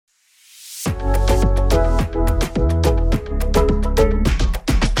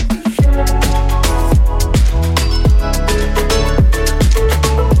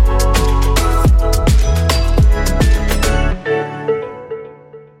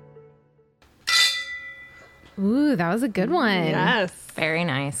Ooh, that was a good one. Yes. Very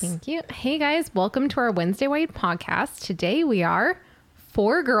nice. Thank you. Hey guys, welcome to our Wednesday White podcast. Today we are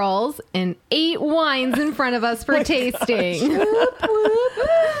 4 girls and 8 wines in front of us for tasting.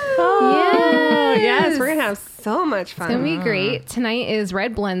 Yes, we're going to have so much fun. It's going to be great. Tonight is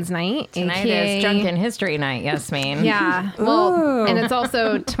Red Blends night. Tonight AKA, is Drunken History Night, Yasmin. Yeah. Well, Ooh. and it's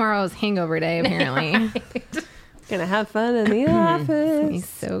also tomorrow's hangover day, apparently. Going to have fun in the office. It's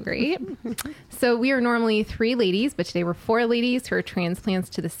so great. So we are normally 3 ladies, but today we're 4 ladies who are transplants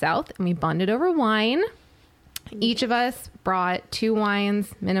to the South, and we bonded over wine. Each of us brought 2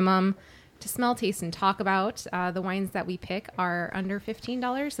 wines minimum to smell, taste, and talk about. The wines that we pick are under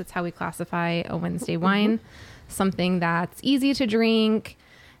 $15. That's how we classify a Wednesday wine. Something that's easy to drink.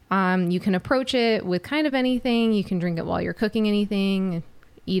 You can approach it with kind of anything. You can drink it while you're cooking anything,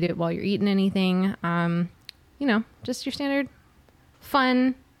 eat it while you're eating anything. You know, just your standard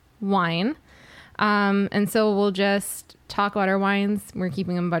fun wine. And so we'll just talk about our wines. We're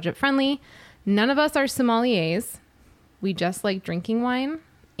keeping them budget friendly. None of us are sommeliers. We just like drinking wine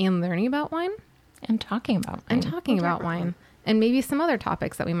and learning about wine And talking about and talking about wine and maybe some other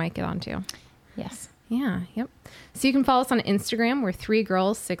topics that we might get onto. Yes. Yeah. Yep. So you can follow us on Instagram. We're 3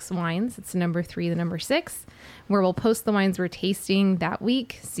 girls, 6 wines. It's the number 3, the number 6, where we'll post the wines we're tasting that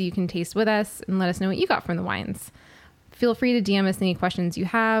week. So you can taste with us and let us know what you got from the wines. Feel free to DM us any questions you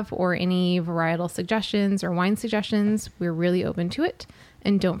have or any varietal suggestions or wine suggestions. We're really open to it.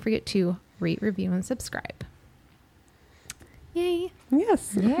 And don't forget to rate, review, and subscribe. Yay.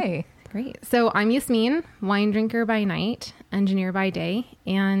 Yes. Yay. Great. So I'm Yasmin, wine drinker by night, engineer by day,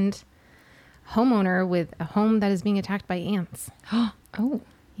 and homeowner with a home that is being attacked by ants. Oh,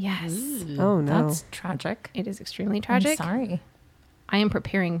 Yes. Oh, no. that's tragic. It is extremely tragic. I'm sorry. I am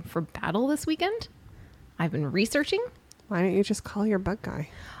preparing for battle this weekend. I've been researching. Why don't you just call your bug guy?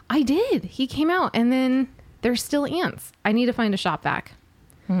 I did. He came out and then there's still ants. I need to find a shop vac.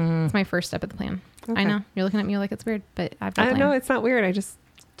 It's my first step of the plan. Okay. I know. You're looking at me like it's weird, but I've got a I plan. know it's not weird. I just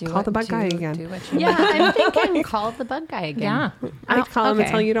call the bug guy again. Do what you Yeah, I'm thinking call the bug guy again. Yeah. I'd call him okay.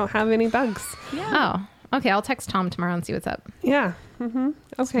 until you don't have any bugs. Oh, okay. I'll text Tom tomorrow and see what's up. Yeah. Mm-hmm.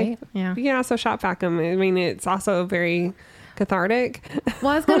 Okay. Sweet. Yeah. You can also shop vac them. I mean, it's also very cathartic.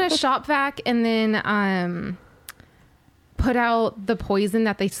 Well, I was going to shop vac and then put out the poison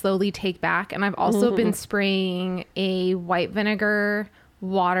that they slowly take back. And I've also been spraying a white vinegar,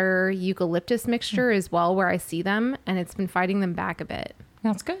 water, eucalyptus mixture as well where I see them. And it's been fighting them back a bit.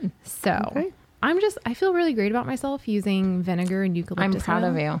 That's good. So Okay. I feel really great about myself using vinegar and eucalyptus. I'm proud oil.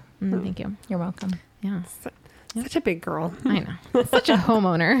 of you. Thank you. You're welcome. Yeah, Such a big girl. I know. Such a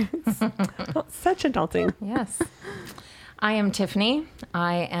homeowner. Such adulting. Yes. I am Tiffany.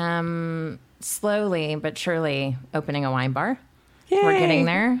 I am slowly but surely opening a wine bar. Yay. We're getting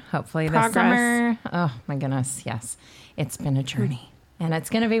there. Hopefully this Progress. summer. Oh my goodness. Yes. It's been a journey and it's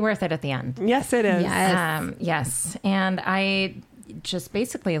going to be worth it at the end. Yes, it is. Yes. Yes. And I just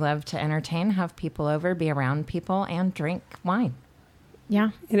basically love to entertain, have people over, be around people and drink wine. Yeah.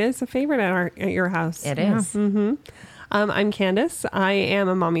 It is a favorite at your house. It is. I'm Candace. I am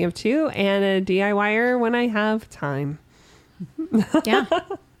a mommy of 2 and a DIYer when I have time. Yeah.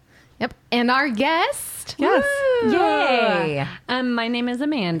 Yep. And our guest. Yes. Yay. My name is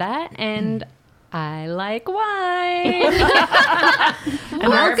Amanda, and I like wine.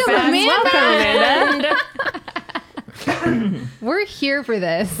 Welcome, Amanda. Welcome, Amanda. We're here for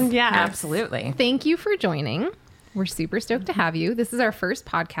this. Yeah. Absolutely. Thank you for joining. We're super stoked to have you. This is our first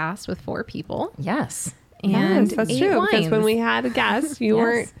podcast with 4 people. Yes. And Yes, that's 8 true. Because when wines. we had a guest, you Yes.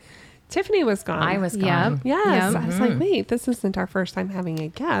 weren't. Tiffany was gone. I was Yep. gone. Yes. Yep. I was like, wait, this isn't our first time having a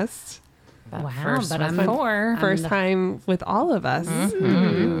guest. But Wow, first but with I'm 4. First time with all of us.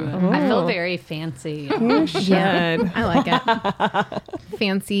 I feel very fancy. You should. I like it.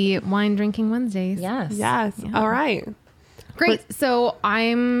 Fancy wine drinking Wednesdays. Yes. Yes. All right. Great. So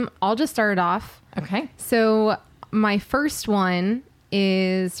I'll just start it off. Okay. So my first one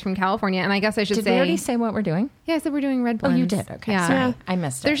is from California. And I guess I should Did say, we already say what we're doing? yeah, I said we're doing red Oh, blends. you did. Okay. Yeah. Sorry. Yeah. I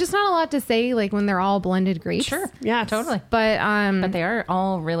missed it. There's just not a lot to say, like when they're all blended grapes. Sure. Yes. Totally. But But they are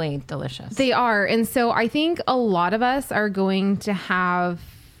all really delicious. they are. And so I think a lot of us are going to have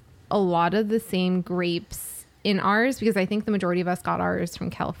a lot of the same grapes in ours because I think the majority of us got ours from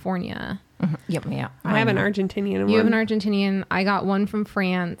California. Yep. Yeah. I have an Argentinian one. You have an Argentinian. I got one from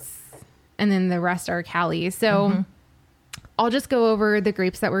France. And then the rest are Cali. So I'll just go over the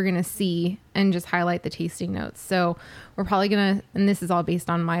grapes that we're going to see and just highlight the tasting notes. So we're probably going to, and this is all based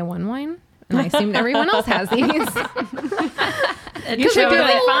on my one wine. And I assumed everyone else has these. You should do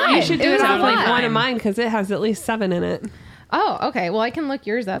totally it. fine. You should do It it was off like fine. one of mine because it has at least 7 in it. Oh, okay. Well, I can look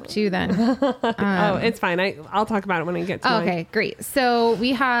yours up too then. Oh, it's fine. I'll talk about it when I get to mine. Okay, great. So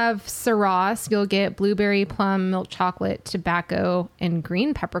we have Syrah. So you'll get blueberry, plum, milk chocolate, tobacco, and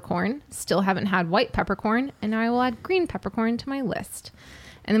green peppercorn. Still haven't had white peppercorn, and I will add green peppercorn to my list.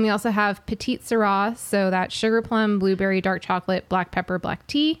 And then we also have Petite Syrah. So that's sugar plum, blueberry, dark chocolate, black pepper, black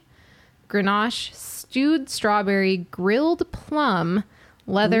tea, Grenache, stewed strawberry, grilled plum,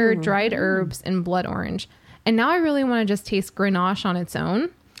 leather, dried herbs, and blood orange. And now I really want to just taste Grenache on its own.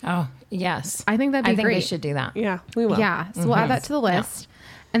 Oh, yes. I think that'd be I think great. we should do that. Yeah, we will. Yeah, so we'll add that to the list.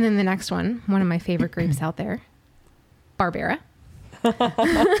 And then the next one of my favorite grapes out there, Barbera.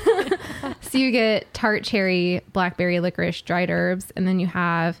 So you get tart cherry, blackberry, licorice, dried herbs, and then you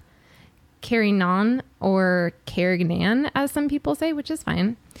have Carignan or Carignan, as some people say, which is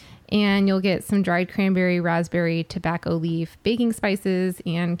fine. And you'll get some dried cranberry, raspberry, tobacco leaf, baking spices,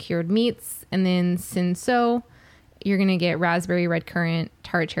 and cured meats. And then Cinsault, you're going to get raspberry, red currant,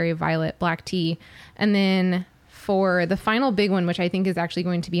 tart cherry, violet, black tea. And then for the final big one, which I think is actually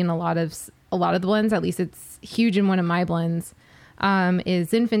going to be in a lot of the blends, at least it's huge in one of my blends, is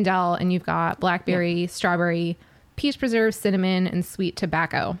Zinfandel. And you've got blackberry, strawberry, peach preserve, cinnamon, and sweet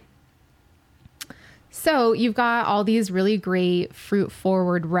tobacco. So you've got all these really great fruit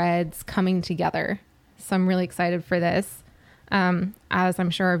forward reds coming together. So I'm really excited for this. As I'm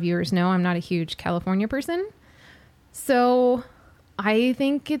sure our viewers know, I'm not a huge California person. So I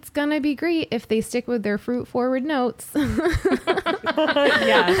think it's going to be great if they stick with their fruit forward notes. Yes.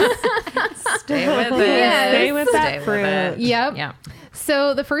 Stay with it. Yes. Stay with that Stay with fruit. it. Yep. Yeah.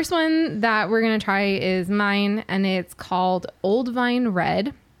 So the first one that we're going to try is mine, and it's called Old Vine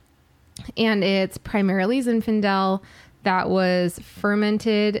Red. And it's primarily Zinfandel that was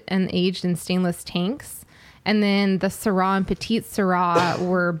fermented and aged in stainless tanks. And then the Syrah and Petite Syrah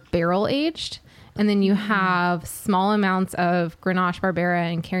were barrel aged. And then you have small amounts of Grenache,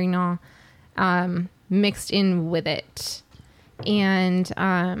 Barbera, and Carignan mixed in with it. And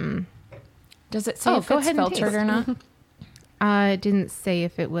Does it say if go it's ahead and filtered taste. or not? it didn't say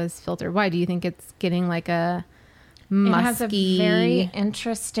if it was filtered. Why do you think it's getting like a It musky? has a very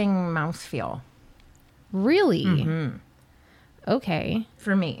interesting mouthfeel Really? Okay.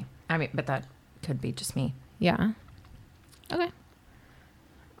 for me. I mean, but that could be just me. Yeah. Okay.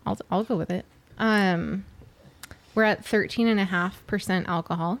 I'll go with it. We're at 13.5%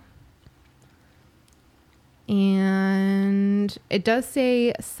 alcohol. And it does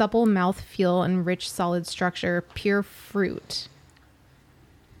say supple mouthfeel and rich solid structure, pure fruit.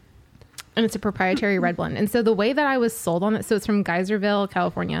 And it's a proprietary red blend. And so the way that I was sold on it, so it's from Geyserville,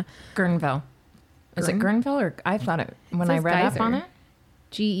 California. Guerneville. Is it Guerneville or I thought it when I says read up Geyser. on it?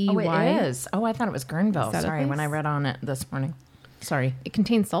 G-E-Y. Oh, it is. Oh, I thought it was Guerneville. Is that a Sorry, when I place? read on it this morning. Sorry. It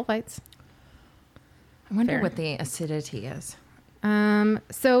contains sulfites. I wonder Fair. what the acidity is.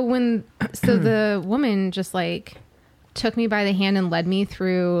 So the woman just like took me by the hand and led me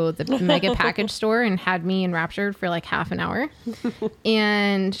through the mega package store and had me enraptured for like half an hour.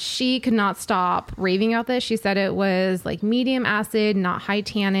 And she could not stop raving about this. She said it was like medium acid, not high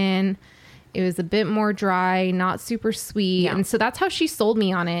tannin. It was a bit more dry, not super sweet. Yeah. And so that's how she sold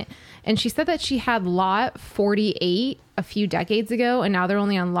me on it. And she said that she had lot 48 a few decades ago, and now they're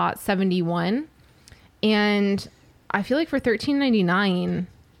only on lot 71. And I feel like for $13.99,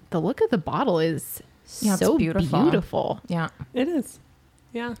 the look of the bottle is Yeah, it's so beautiful. beautiful. Yeah. It is.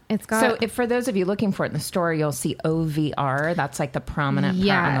 Yeah. It's got So if for those of you looking for it in the store, you'll see OVR. That's like the prominent part on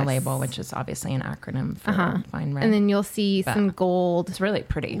Yes. the label, which is obviously an acronym for Vine Red. and then you'll see some gold it's really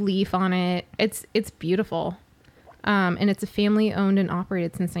pretty. leaf on it. It's beautiful. And it's a family owned and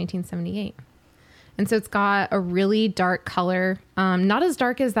operated since 1978. And so it's got a really dark color. Not as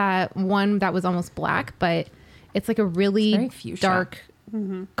dark as that one that was almost black, but it's like a It's very really fuchsia. dark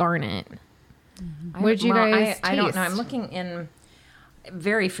garnet. What did you guys I don't know. taste? I'm looking in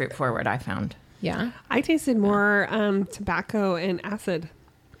very fruit forward, I found. Yeah. I tasted more tobacco and acid.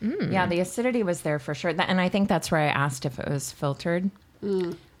 Yeah, the acidity was there for sure. And I think that's where I asked if it was filtered.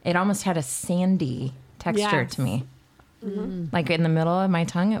 It almost had a sandy texture Yes. to me. Like in the middle of my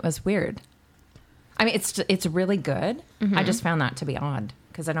tongue, it was weird. I mean, it's really good. I just found that to be odd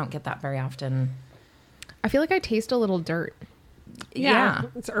because I don't get that very often. I feel like I taste a little dirt. Yeah,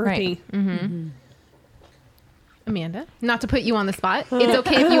 It's earthy. Amanda, not to put you on the spot. It's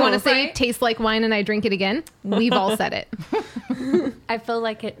okay if you want to say tastes like wine and I drink it again. We've all said it. I feel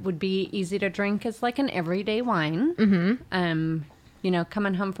like it would be easy to drink as like an everyday wine.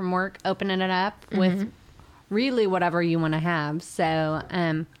 Coming home from work, opening it up with really whatever you want to have. So,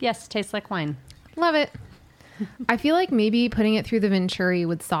 yes, tastes like wine. Love it. I feel like maybe putting it through the Venturi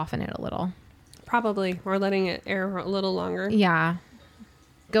would soften it a little. Probably. Or letting it air a little longer. Yeah.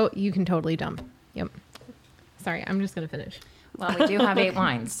 Go. You can totally dump. Yep. Sorry, I'm just gonna finish. Well, we do have 8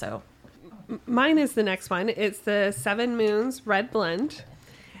 wines, so Mine is the next one. It's the Seven Moons Red Blend.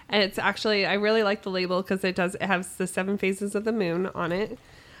 And it's actually, I really like the label because it has the 7 phases of the moon on it.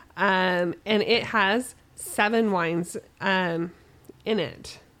 And it has 7 wines in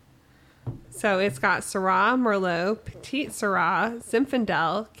it. So it's got Syrah, Merlot, Petit Syrah,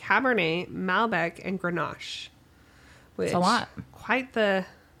 Zinfandel, Cabernet, Malbec, and Grenache. Which, it's a lot. Quite the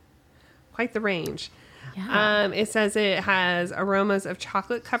range. Yeah. It says it has aromas of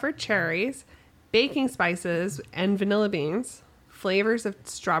chocolate-covered cherries, baking spices, and vanilla beans, flavors of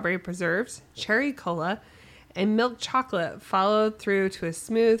strawberry preserves, cherry cola, and milk chocolate, followed through to a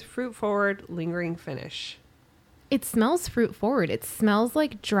smooth, fruit-forward, lingering finish. It smells fruit forward. It smells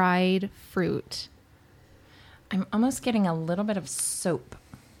like dried fruit. I'm almost getting a little bit of soap.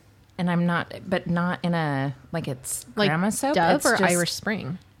 And I'm not, but not in a, like it's Like grandma soap. Dove It's or just- Irish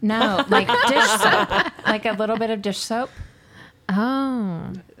Spring? No, like dish soap. Like a little bit of dish soap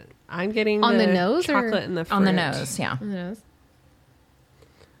Oh. I'm getting On the nose or- chocolate and the fruit. on the nose. Yeah. On the nose.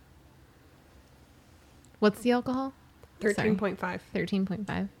 What's the alcohol? 13.5.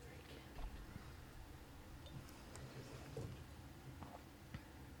 13.5.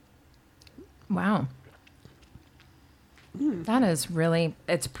 Wow. That is really,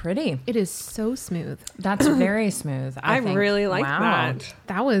 it's pretty. It is so smooth. That's very smooth. I think. really like Wow. that.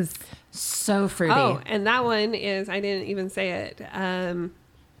 That was So fruity. Oh, and that one is, I didn't even say it,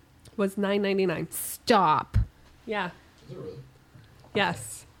 was $9.99. stop. Yeah.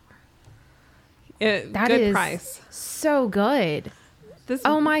 Yes. Good That is price. so good. This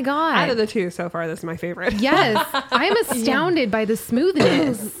Oh my God. Out of the 2 so far, this is my favorite. Yes. I'm astounded by the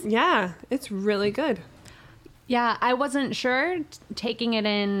smoothness. Yeah, it's really good. Yeah, I wasn't sure taking it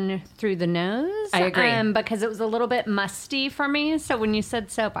in through the nose. I agree. Because it was a little bit musty for me. So when you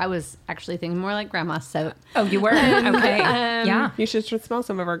said soap, I was actually thinking more like grandma's soap. Oh, you were? Okay. Yeah. You should smell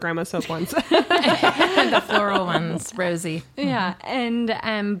some of our grandma soap ones. The floral ones, rosy. Yeah,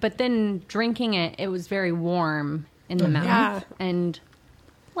 and but then drinking it, it was very warm in the mouth Yeah. and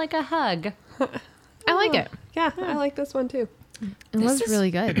like a hug. I like it. Yeah, I like this one too. It was is-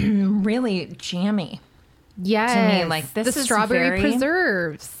 really good. Really jammy. Yes. like, this the is strawberry very-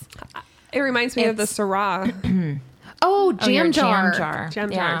 preserves. It reminds me of the It's- Syrah Oh, Oh, your jam jar. Jam jar.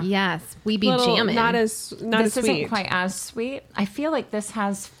 Jam Yeah. jar. Yes, we be Little, jamming. not as This sweet. isn't quite as sweet. I feel like this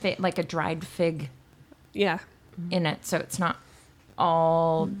has like a dried fig Yeah, in it, so it's not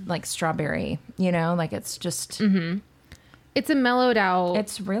all like strawberry. You know, like it's just. It's a mellowed out.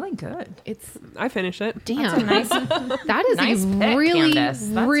 It's really good. It's I finished it. damn. Nice. That is Nice a pick, really, Candace.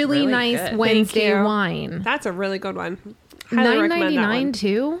 That's really really nice good. Wednesday Thank you. wine. That's a really good one. Highly recommend that one. $9.99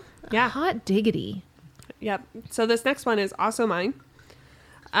 too. Yeah. Hot diggity. Yep. So this next one is also mine.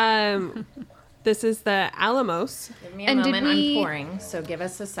 This is the Alamos. Give me a And did moment. we- I'm pouring, so give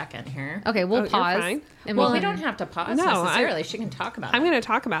us a second here. Okay, we'll Oh, you're pause. fine. And Well, we can- don't have to pause No, necessarily. She can talk about I'm it. going to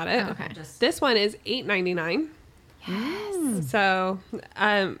talk about it. Okay. This one is $8.99. Yes. So,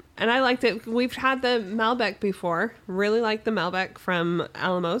 and I liked it. We've had the Malbec before. Really liked the Malbec from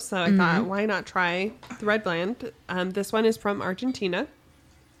Alamos. So I thought, why not try the Red Blend? This one is from Argentina.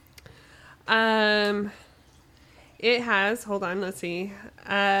 It has, hold on, let's see,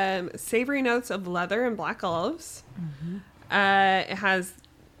 savory notes of leather and black olives. It has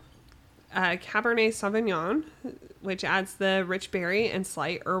Cabernet Sauvignon, which adds the rich berry and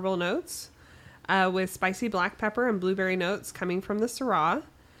slight herbal notes, with spicy black pepper and blueberry notes coming from the Syrah.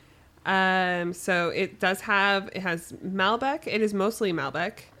 So it has Malbec. It is mostly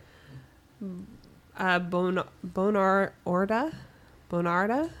Malbec. Bonarda.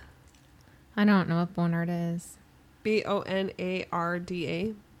 I don't know what Bonarda is. Bonarda.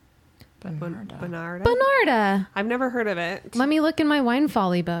 Bernardo. Bonarda. Bonarda. I've never heard of it. Let me look in my wine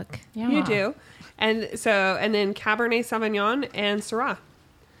folly book. Yeah. You do. And then Cabernet Sauvignon and Syrah.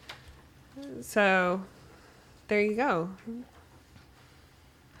 So there you go.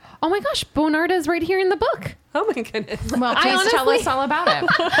 Oh my gosh, Bonarda is right here in the book. Oh my goodness. Well, please tell honestly- us all about it.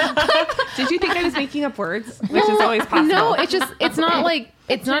 Did you think I was making up words? Which is always possible. No, it's not like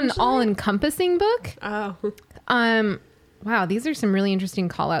it's not an all-encompassing book. Oh. Wow, these are some really interesting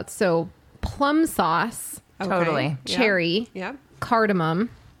call outs. So plum sauce, Okay. Totally. Yeah. cherry, Yeah. cardamom,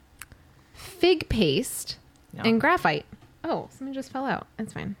 fig paste, Yeah. and graphite. Oh, something just fell out.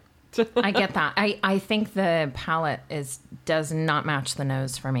 That's fine. I get that. I think the palate does not match the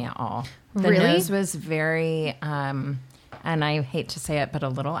nose for me at all. The Really? nose was very, and I hate to say it, but a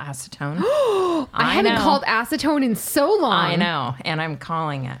little acetone. I haven't know. called acetone in so long. I know, and I'm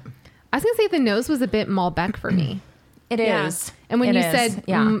calling it. I was going to say the nose was a bit Malbec for me. It Yeah. is. And when It you is. said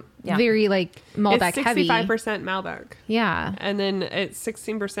yeah. Yeah. very like Malbec It's heavy. 65% Malbec. Yeah. And then it's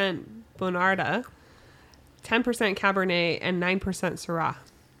 16% Bonarda, 10% Cabernet, and 9% Syrah.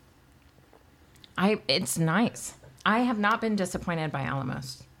 It's nice. I have not been disappointed by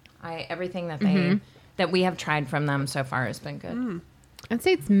Alamos. Everything that they that we have tried from them so far has been good. I'd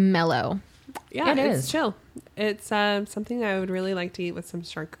say it's mellow. Yeah, It it's is. chill. It's something I would really like to eat with some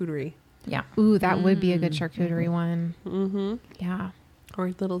charcuterie Yeah. Ooh, that would be a good charcuterie one. Mm-hmm. Yeah. or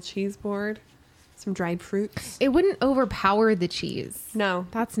a little cheese board, some dried fruits. It wouldn't overpower the cheese. No,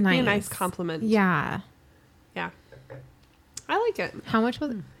 That's be nice. a nice compliment. Yeah. Yeah, I like it. How much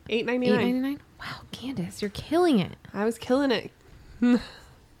was it? $8.99. $8.99? Wow, Candace, you're killing it. I was killing it.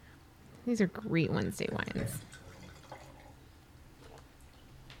 These are great Wednesday wines.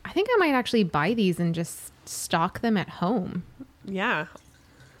 I think I might actually buy these and just stock them at home. Yeah,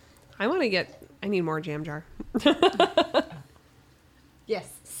 I need more jam jar. Yes.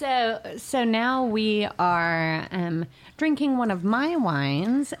 So now we are drinking one of my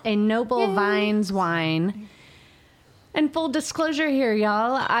wines, a Noble Vines wine. And full disclosure here,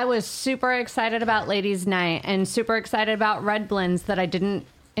 y'all, I was super excited about Ladies' Night and super excited about red blends that I didn't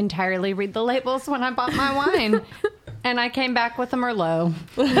entirely read the labels when I bought my wine. And I came back with a Merlot.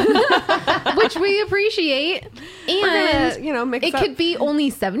 Which we appreciate. And gonna, mix it up. could be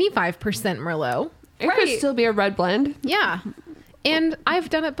only 75% Merlot. It could still be a red blend. Yeah. And I've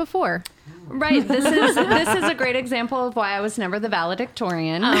done it before. Right. This is a great example of why I was never the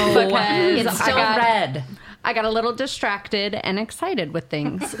valedictorian. Oh, because it's still red. I got a little distracted and excited with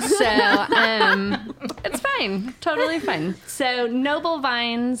things. So it's fine. Totally fine. So Noble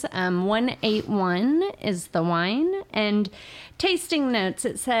Vines 181 is the wine. And tasting notes,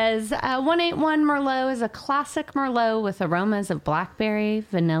 it says 181 Merlot is a classic Merlot with aromas of blackberry,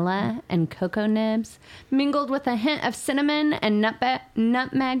 vanilla, and cocoa nibs, mingled with a hint of cinnamon and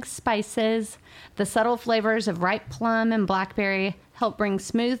nutmeg spices. The subtle flavors of ripe plum and blackberry help bring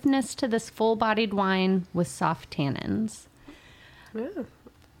smoothness to this full-bodied wine with soft tannins. Yeah.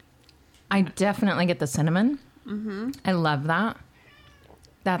 I definitely get the cinnamon. I love that.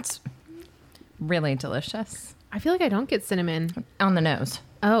 That's really delicious. I feel like I don't get cinnamon. On the nose.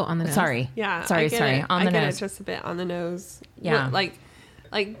 Oh, on the nose. Sorry. Yeah, Sorry. I get Sorry. It. On I the get nose. it just a bit on the nose. Yeah. Like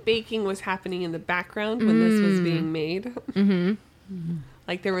baking was happening in the background when this was being made. Mm-hmm.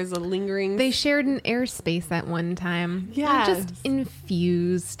 Like there was a lingering. They shared an airspace at one time. Yes. Just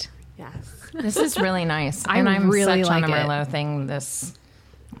infused. Yes. This is really nice. I and I'm really such on like a it. Merlot thing this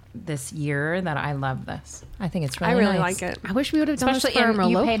year that I love this. I think it's really I really nice. like it. I wish we would have done Especially this for our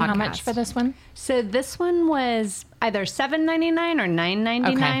and you Merlot paid podcast. how much for this one? So this one was either $7.99 or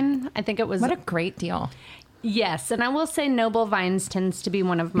 $9.99. I think it was. What a great deal. Yes, and I will say Noble Vines tends to be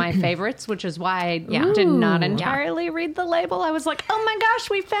one of my favorites, which is why I Yeah. did not Ooh. entirely read the label. I was like, oh my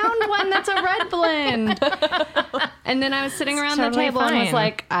gosh, we found one that's a red blend. And then I was sitting around the totally table and was fine.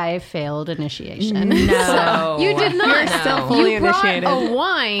 like, I failed initiation. No. You did not. You're still fully You brought initiated. a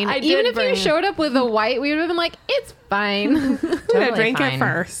wine. I did Even if bring you it. showed up with a white, we would have been like, it's fine. I'm gonna Totally drink fine. it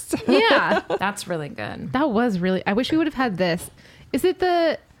first. Yeah. That's really good. That was really, I wish we would have had this. Is it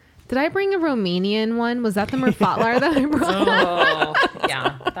did I bring a Romanian one? Was that the Merfatlar that I brought? Oh,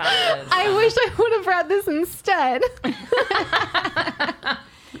 yeah. That is. I wish I would have brought this instead.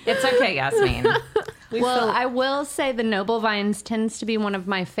 It's okay, Yasmin. Well, I will say the Noble Vines tends to be one of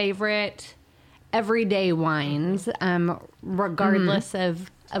my favorite everyday wines, regardless of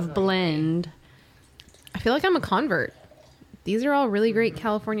blend. I feel like I'm a convert. These are all really great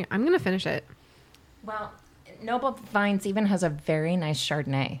California. I'm going to finish it. Well, Noble Vines even has a very nice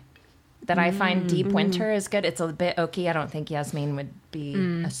Chardonnay that I find Deep Winter is good. It's a bit oaky. I don't think Yasmin would be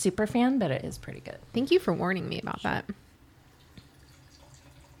a super fan, but it is pretty good. Thank you for warning me about that.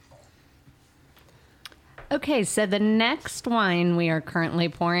 Okay, so the next wine we are currently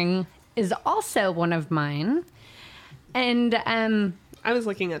pouring is also one of mine. And I was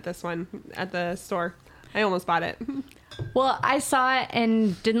looking at this one at the store. I almost bought it. well, I saw it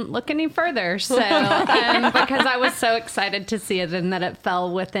and didn't look any further. So because I was so excited to see it and that it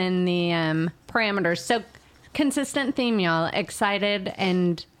fell within the parameters. So consistent theme, y'all. Excited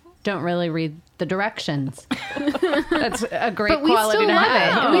and don't really read the directions. That's a great But we quality still to love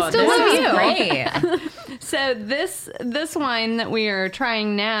have. it. And we still this love is you. great. So this wine that we are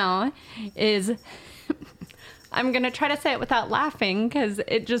trying now is I'm going to try to say it without laughing because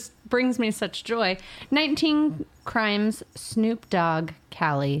it just brings me such joy. 19 Crimes Snoop Dogg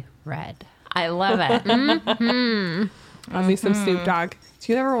Cali Red. I love it. Love me some Snoop Dogg.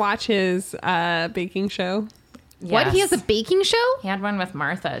 Do you ever watch his baking show? What? He has a baking show? He had one with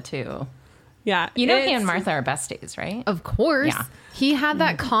Martha too. Yeah. You know, he it's- and Martha are besties, right? Of course. Yeah. He had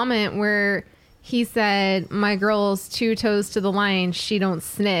that comment where he said, "My girl's 2 toes to the line. She don't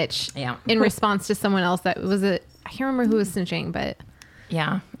snitch." Yeah. In response to someone else that was I can't remember who was snitching, but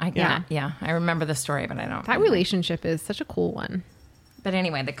Yeah, Yeah. I remember the story, but I don't. that relationship is such a cool one. But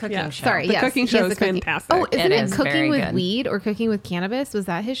anyway, the cooking Yeah. show. Sorry, The yes. cooking He has show the is fantastic. Oh, isn't It it is cooking very with good. weed or cooking with cannabis? Was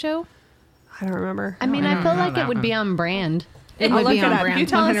that his show? I don't remember. I mean, I feel know like that it would one. be on brand. It I'll would look be it on up. brand. You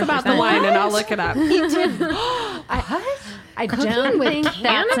tell us about the 100%. wine and I'll look it up. I don't with think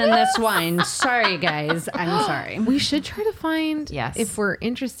that's in this wine. Sorry, guys. I'm sorry. We should try to find. Yes. If we're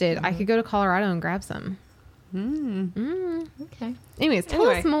interested, I could go to Colorado and grab some. Okay. Anyways, tell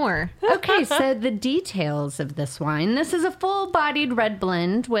Anyway. us more. Okay, so the details of this wine. This is a full-bodied red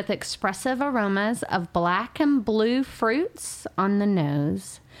blend with expressive aromas of black and blue fruits on the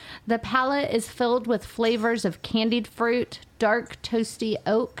nose. The palate is filled with flavors of candied fruit, dark toasty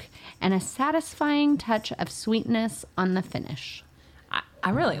oak, and a satisfying touch of sweetness on the finish. I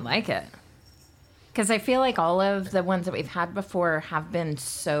really like it. Because I feel like all of the ones that we've had before have been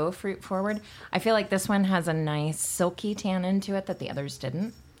so fruit forward. I feel like this one has a nice silky tannin to it that the others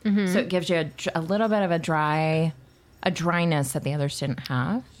didn't. So it gives you a little bit of a dryness that the others didn't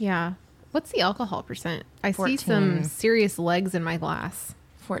have. Yeah. What's the alcohol percent? I see 14. some serious legs in my glass.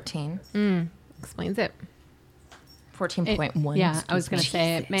 14. Explains it. 14.1. Yeah, I was going to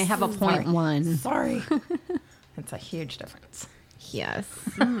say it may have a Sorry. 0.1. Sorry. It's a huge difference. Yes.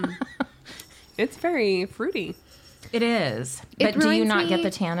 It's very fruity. It is. It But do you reminds not me- get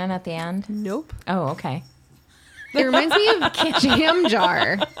the tannin at the end? Nope. Oh, okay. It reminds me of Jam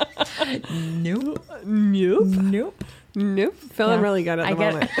Jar. Nope. Nope. Nope. Nope. Feeling Yeah. really good at the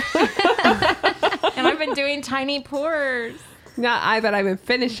I get moment. And I've been doing tiny pours. But I've been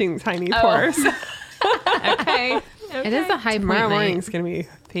finishing tiny pours. Okay. It is a high point Tomorrow night. morning's going to be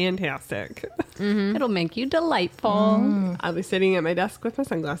fantastic. It'll make you delightful. I'll be sitting at my desk with my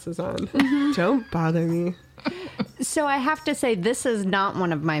sunglasses on. Don't bother me. So I have to say, this is not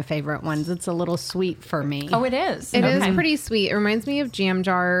one of my favorite ones. It's a little sweet for me. Oh, it is. It is Okay. pretty sweet. It reminds me of Jam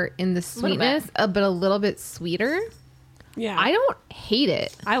Jar in the Little bit. sweetness, but a little bit sweeter. Yeah. I don't hate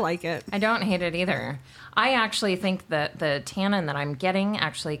it. I like it. I don't hate it either. I actually think that the tannin that I'm getting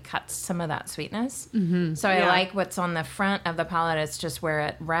actually cuts some of that sweetness. Mm-hmm. So I Yeah. like what's on the front of the palate. It's just where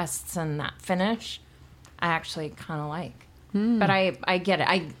it rests and that finish. I actually kind of like. But I get it.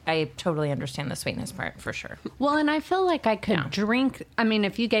 I totally understand the sweetness part for sure. Well, and I feel like I could Yeah. drink. I mean,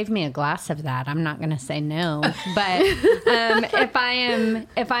 if you gave me a glass of that, I'm not going to say no. But if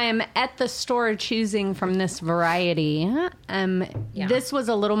I am at the store choosing from this variety, this was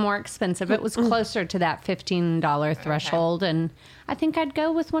a little more expensive. It was closer to that $15 threshold, and I think I'd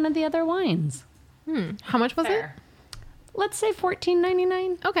go with one of the other wines. How much was Fair. Let's say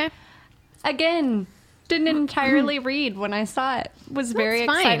 $14.99. it? Okay. Again, didn't entirely read when I saw it. Was very That's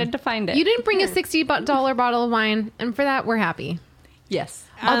fine. excited to find it. You didn't bring a $60 bottle of wine, and for that, we're happy. Yes.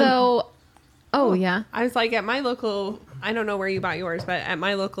 Although, yeah. I was like, at my local, I don't know where you bought yours, but at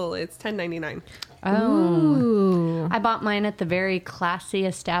my local, it's $10.99. Oh. Ooh. I bought mine at the very classy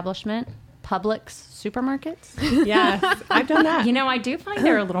establishment, Publix supermarkets. Yes, I've done that. You know, I do find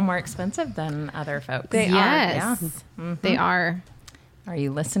they're a little more expensive than other folks. They are, Yes. yeah. They are. Are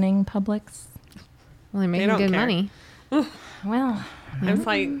you listening, Publix? Well, they're making don't good care. money. Well, I was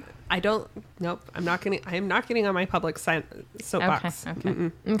like, nope, I am not getting on my public soapbox.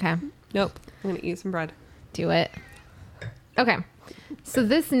 okay. Okay. Nope, I'm going to eat some bread. Do it. Okay. So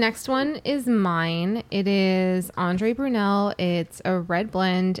this next one is mine. It is Andre Brunel. It's a red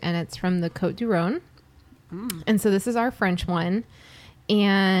blend, and it's from the Côte du Rhône. And so this is our French one.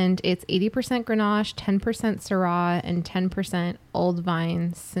 And it's 80% Grenache, 10% Syrah, and 10% Old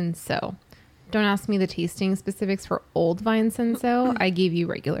Vine Cinsault. Don't ask me the tasting specifics for Old Vine Cinsault. I gave you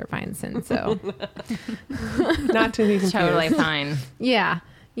regular Vine Cinsault. Not to be confused. Totally fine. Yeah.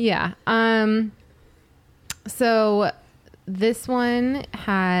 Yeah. So this one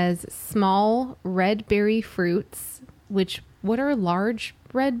has small red berry fruits, what are large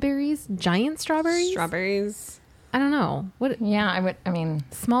red berries? Giant strawberries? Strawberries. I don't know. What Yeah, I mean,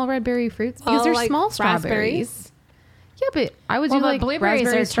 small red berry fruits? Because Oh, they're like small strawberries. raspberries? Yeah, but I would well, do the like blueberries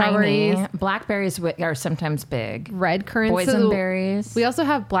raspberry are strawberries, tiny. Blackberries are sometimes big. red currants. So Boysenberries. we also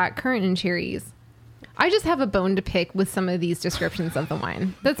have black currant and cherries. I just have a bone to pick with some of these descriptions of the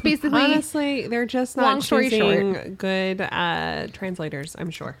wine. That's basically Honestly, they're just not Long story choosing good translators,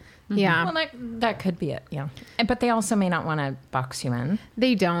 I'm sure. yeah. Well, that could be it, yeah. But they also may not want to box you in.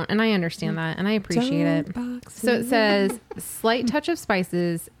 They don't, and I understand that, and I appreciate it. So it says, slight touch of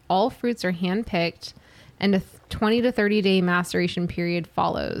spices, all fruits are hand-picked, and a 20 to 30 day maceration period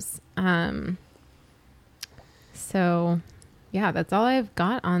follows. So yeah, that's all I've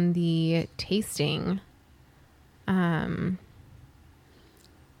got on the tasting.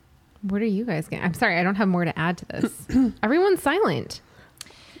 What are you guys getting? I'm sorry, I don't have more to add to this. Everyone's silent.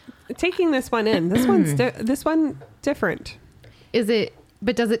 Taking this one in, this one different. Is it?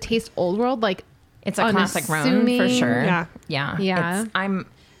 But does it taste Old World? Like It's a classic Rhone for unassuming? sure. Yeah. Yeah. Yeah.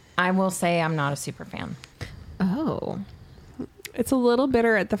 I will say I'm not a super fan. Oh, It's a little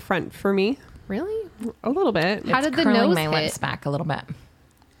bitter at the front for me. really? A little bit. How It's did the curling nose my hit? lips back a little bit.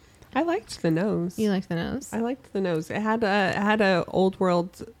 I liked the nose. You liked the nose? I liked the nose. It had a old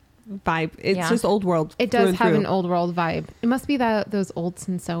world vibe. It's Yeah. just old world. It through does and have through. an Old World vibe. It must be those old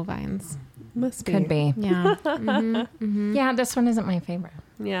Senso vines. Must be. Could be. Yeah. Yeah, this one isn't my favorite.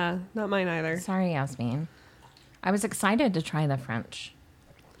 Yeah, not mine either. Sorry, Yasmin. I was excited to try the French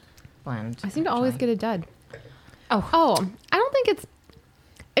blend. I seem to always actually. get a dud. Oh, I don't think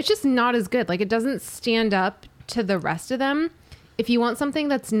it's just not as good. Like, it doesn't stand up to the rest of them. If you want something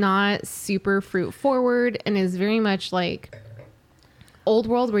that's not super fruit forward and is very much like Old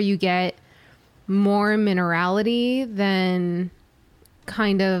World, where you get more minerality than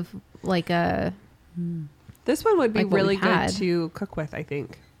kind of like a, This one would be Like what really we've good had. to cook with, I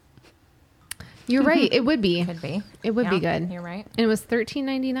think. you're right. It would be. could be. It would be Yeah, good. You're right. And it was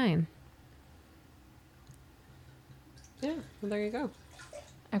 $13.99. Yeah, well, there you go.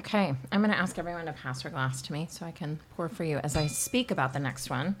 Okay, I'm going to ask everyone to pass their glass to me so I can pour for you as I speak about the next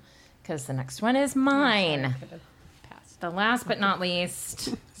one, because the next one is mine. The last but not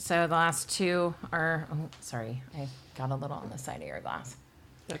least. So the last two are. Oh, sorry, I got a little on the side of your glass.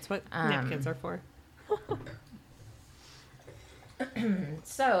 That's what napkins are for.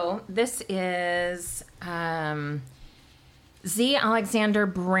 So this is Z. Alexander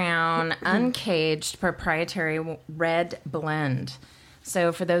Brown Uncaged Proprietary Red Blend.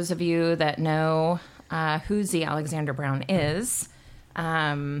 So for those of you that know who Z. Alexander Brown is,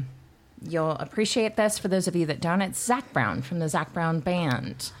 you'll appreciate this. For those of you that don't, it's Zach Brown from the Zach Brown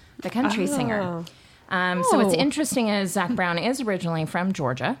Band, the country singer. So what's Oh. interesting is Zach Brown is originally from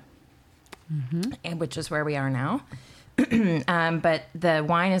Georgia, and which is where we are now. But the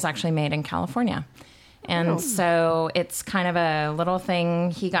wine is actually made in California. And so it's kind of a little thing.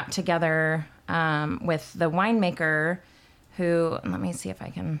 He got together with the winemaker who, let me see if I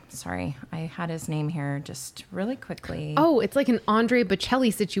can, sorry, I had his name here just really quickly. Oh, it's like an Andre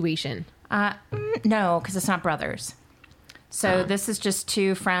Bocelli situation. No, because it's not brothers. So this is just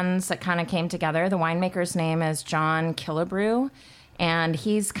two friends that kind of came together. The winemaker's name is John Killebrew. And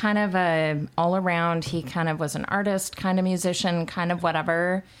he's kind of a all around, he kind of was an artist, kind of musician, kind of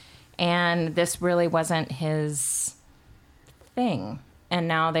whatever. And this really wasn't his thing. And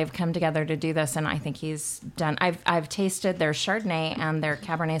now they've come together to do this, and I think he's done. I've tasted their Chardonnay and their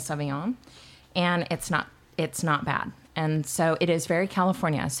Cabernet Sauvignon, and it's not bad. And so it is very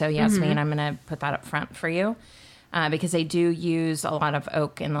California. So Yasmin, I'm going to put that up front for you because they do use a lot of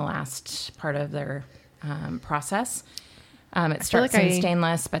oak in the last part of their process. It starts like in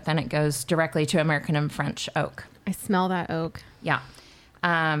stainless, but then it goes directly to American and French oak. I smell that oak. Yeah.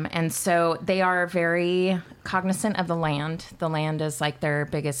 And so they are very cognizant of the land. The land is like their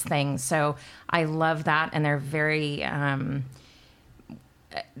biggest thing. So I love that. And they're very,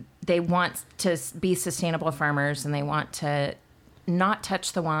 they want to be sustainable farmers, and they want to not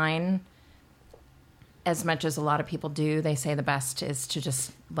touch the wine as much as a lot of people do. They say the best is to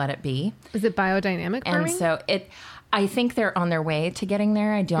just let it be. Is it biodynamic And farming? so I think they're on their way to getting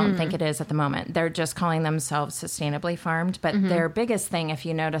there. I don't think it is at the moment. They're just calling themselves sustainably farmed. But their biggest thing, if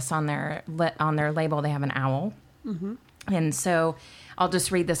you notice on their label, they have an owl. And so I'll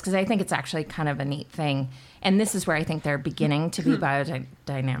just read this because I think it's actually kind of a neat thing. And this is where I think they're beginning to be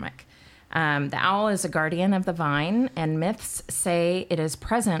biodynamic. The owl is a guardian of the vine, and myths say it is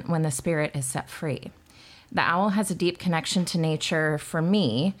present when the spirit is set free. The owl has a deep connection to nature for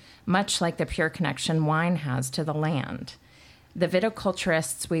me, much like the pure connection wine has to the land. The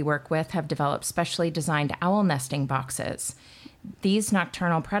viticulturists we work with have developed specially designed owl nesting boxes. These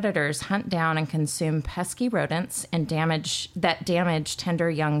nocturnal predators hunt down and consume pesky rodents and damage tender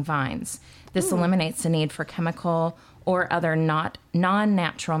young vines. This eliminates the need for chemical or other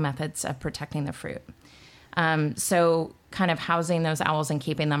non-natural methods of protecting the fruit. So kind of housing those owls and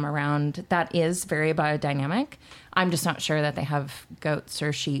keeping them around, that is very biodynamic. I'm just not sure that they have goats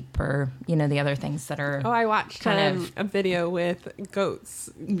or sheep or, the other things that are. Oh, I watched kind of a video with goats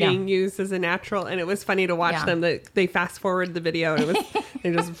being used as a natural, and it was funny to watch them. They fast forward the video, and it was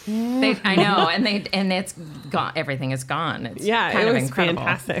they just I know, and it's gone. Everything is gone. It's Yeah, kind it of was incredible.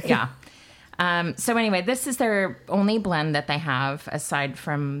 fantastic. Yeah. So anyway, this is their only blend that they have aside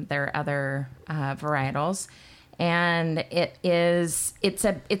from their other varietals. And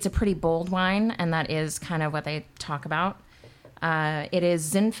it's a pretty bold wine, and that is kind of what they talk about. It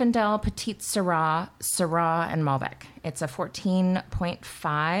is Zinfandel, Petit Syrah, Syrah, and Malbec. It's a 14.5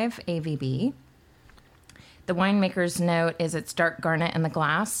 AVB. The winemaker's note is it's dark garnet in the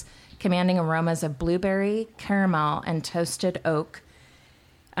glass, commanding aromas of blueberry, caramel, and toasted oak.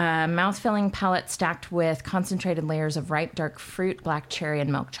 Mouth-filling palate stacked with concentrated layers of ripe dark fruit, black cherry,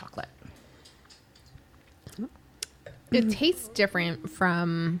 and milk chocolate. It tastes different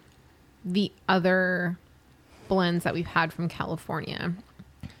from the other blends that we've had from California.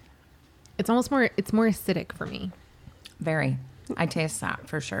 It's more acidic for me. Very. I taste that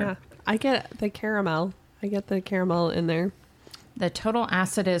for sure. Yeah. I get the caramel. In there. The total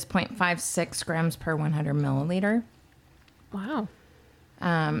acid is 0.56 grams per 100 milliliter. Wow.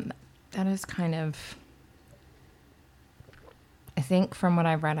 That is kind of, I think from what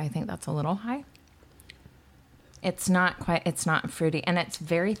I've read, I think that's a little high. It's not fruity, and it's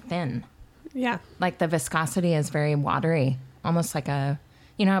very thin. Yeah. Like the viscosity is very watery, almost like how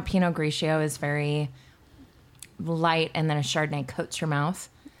Pinot Grigio is very light and then a Chardonnay coats your mouth.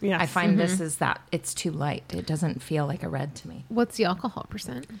 Yes. I find this is that it's too light. It doesn't feel like a red to me. What's the alcohol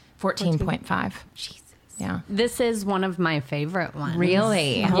percent? 14.5. Jesus. Yeah. This is one of my favorite ones.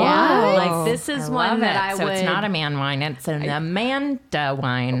 Really? Yeah. Wow. Like this is I one love that it. I so would. it's not a man wine. It's an Amanda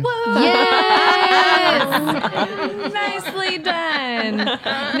wine. Yes. Nicely done.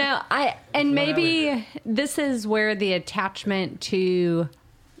 No, maybe this is where the attachment to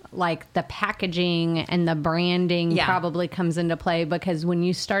like the packaging and the branding probably comes into play, because when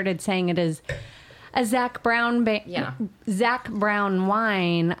you started saying it is a Zach Brown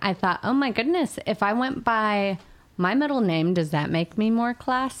wine, I thought, oh my goodness, if I went by my middle name, does that make me more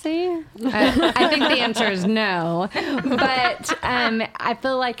classy? I think the answer is no. But I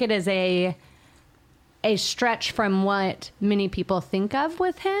feel like it is a stretch from what many people think of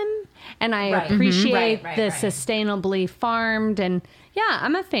with him. And I appreciate the sustainably farmed. And yeah,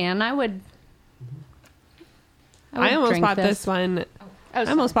 I'm a fan. I would I almost drink bought this one. Oh, I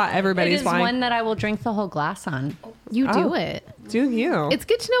almost bought everybody's it is wine. one that I will drink the whole glass on. You do it. Do you? It's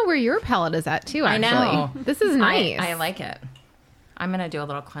good to know where your palate is at too, I actually. know. This is nice. I like it. I'm going to do a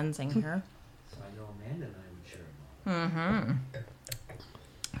little cleansing here. So I know Amanda and I would share a bottle.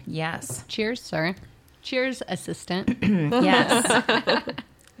 Yes. Cheers, sir. Cheers, assistant. Yes.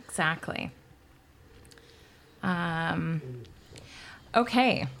 Exactly.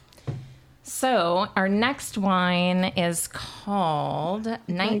 Okay. So our next wine is called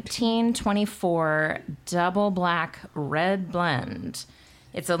 1924 Double Black Red Blend.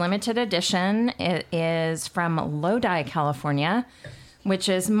 It's a limited edition. It is from Lodi, California, which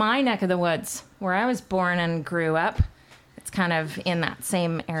is my neck of the woods, where I was born and grew up. It's kind of in that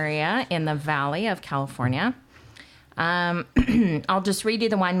same area in the Valley of California. I'll just read you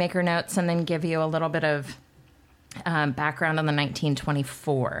the winemaker notes and then give you a little bit of background on the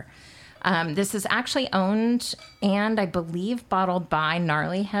 1924. This is actually owned and I believe bottled by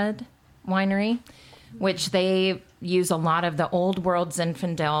Gnarly Head Winery, which they use a lot of the old world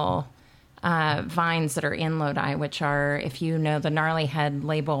Zinfandel vines that are in Lodi, which are, if you know the Gnarly Head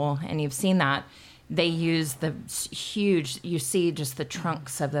label and you've seen that, they use the huge, you see just the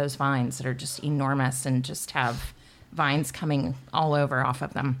trunks of those vines that are just enormous and just have vines coming all over off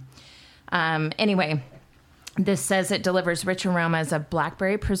of them. Anyway, this says it delivers rich aromas of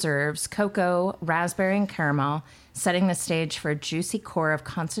blackberry preserves, cocoa, raspberry, and caramel, setting the stage for a juicy core of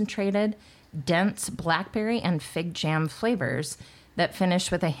concentrated, dense blackberry and fig jam flavors that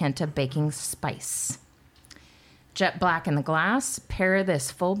finish with a hint of baking spice. Jet black in the glass, pair this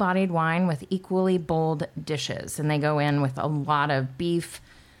full-bodied wine with equally bold dishes. And they go in with a lot of beef,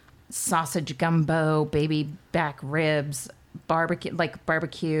 sausage gumbo, baby back ribs,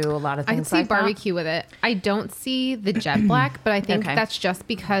 barbecue, a lot of I things can see like barbecue with it. I don't see the jet black, but I think Okay. that's just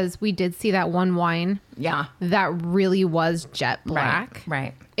because we did see that one wine that. Yeah. that really was jet black.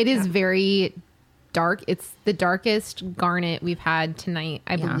 Right. It is very dark. It's the darkest garnet we've had tonight,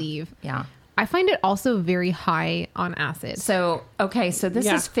 I believe. Yeah. I find it also very high on acid. So, okay, so this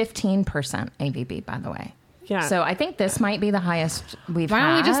Yeah. is 15% ABV, by the way. Yeah. So I think this might be the highest we've Why had.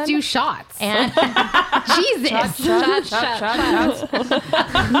 don't we just do shots? And Jesus.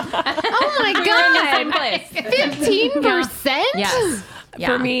 Oh my God. 15%? yes. Yeah.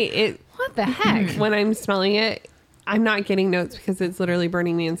 For me, What the heck? when I'm smelling it, I'm not getting notes because it's literally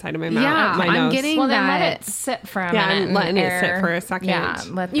burning the inside of my mouth. Yeah, my I'm nose. getting Well, then let that. it sit for a Yeah, minute. I'm and letting it sit air- for a second. Yeah,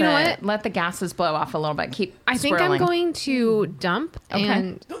 You know what? let the gases blow off a little bit. Keep I think swirling. I'm going to dump Okay.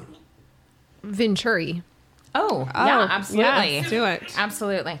 and Venturi. Oh, yeah, absolutely. Yes, do it.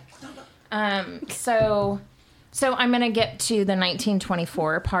 Absolutely. So I'm going to get to the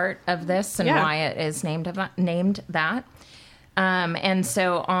 1924 part of this and Yeah. why it is named that. And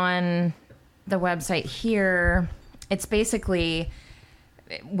so on the website here, it's basically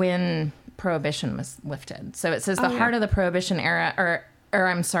when Prohibition was lifted. So it says the heart of the Prohibition era, or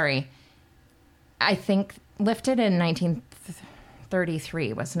I'm sorry, I think lifted in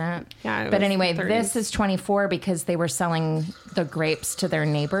 1933, wasn't it? Yeah, it But was anyway, the 30s. this is 24 because they were selling the grapes to their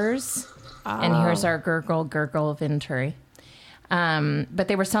neighbors. And here's our gurgle Venturi. But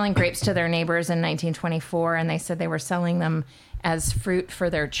they were selling grapes to their neighbors in 1924, and they said they were selling them as fruit for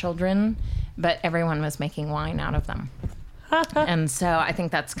their children, but everyone was making wine out of them. And so I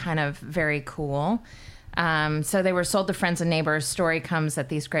think that's kind of very cool. So they were sold to friends and neighbors. Story comes that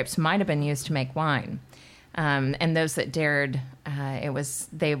these grapes might have been used to make wine. And those that dared,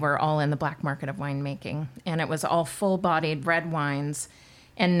 they were all in the black market of winemaking. And it was all full-bodied red wines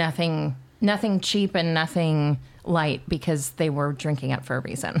and nothing cheap and nothing light because they were drinking it for a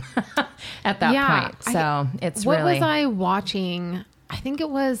reason at that point. So it's What really... was I watching? I think it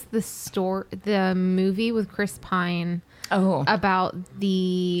was the movie with Chris Pine Oh. about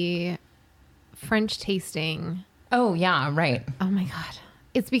the French tasting. Oh, yeah, right. Oh my God.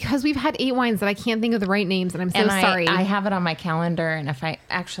 It's because we've had 8 wines that I can't think of the right names, and I'm so And sorry. I have it on my calendar, and if I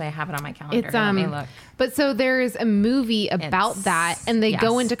have it on my calendar, It's let me look. But so there's a movie about It's- that, and they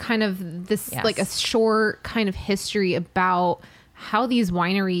go yes. into kind of this Yes. like a short kind of history about how these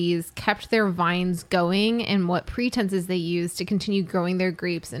wineries kept their vines going and what pretenses they used to continue growing their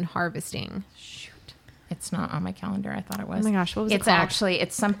grapes and harvesting. It's not on my calendar. I thought it was. Oh my gosh, what was it it's called? actually,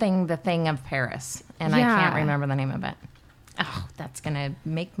 it's something, the thing of Paris, and I Yeah. can't remember the name of it. Oh, that's going to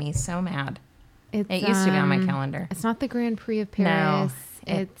make me so mad. It's, It used to be on my calendar. It's not the Grand Prix of No, Paris.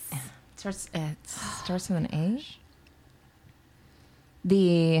 it starts with an A.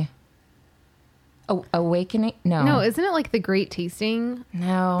 The Awakening? No, isn't it like the Great Tasting?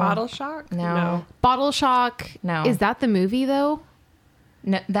 No. Bottle Shock? No. Bottle Shock. No. Is that the movie though?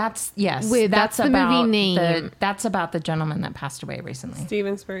 No, that's, yes. That's the movie about name. that's about the gentleman that passed away recently.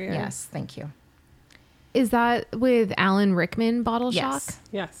 Steven Spurrier. Yes, thank you. Is that with Alan Rickman, Bottle Yes. Shock?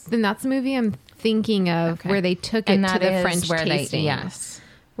 Yes. Then that's the movie I'm thinking of Okay. where they took it And to that the is French where tasting. yes.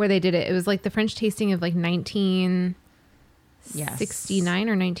 Where they did it. It was like the French tasting of like 1969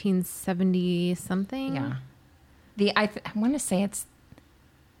 or 1970 something. Yeah. I want to say it's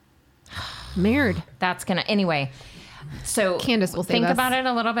Married. that's gonna anyway. So Candace will save think us. about it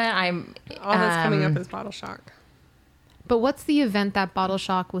a little bit. All that's coming up is Bottle Shock. But what's the event that Bottle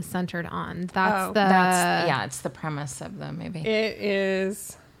Shock was centered on? That's Oh. That's it's the premise of the movie. It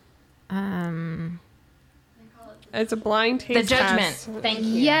is. um It's a blind taste The Judgment. test Thank you.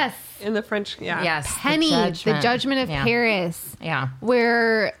 yes. in the French. Yeah. Yes. Penny, the Judgment of Yeah. Paris. Yeah.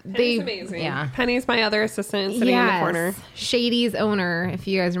 Where Penny's they amazing. Yeah. Penny's my other assistant sitting in the corner. Shady's owner, if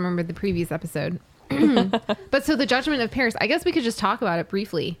you guys remember the previous episode. But so the Judgment of Paris, I guess we could just talk about it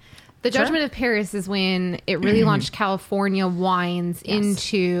briefly. The Sure. Judgment of Paris is when it really launched California wines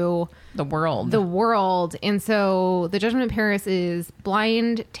into The world. the world. And so the Judgment of Paris is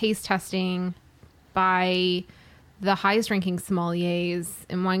blind taste testing by the highest ranking sommeliers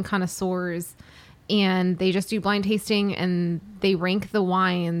and wine connoisseurs. And they just do blind tasting and they rank the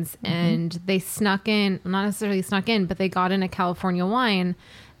wines and they snuck in, not necessarily snuck in, but they got in a California wine.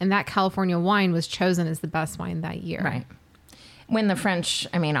 And that California wine was chosen as the best wine that year. Right. When the French,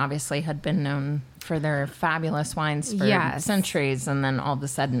 I mean, obviously had been known for their fabulous wines for Yes. centuries, and then all of a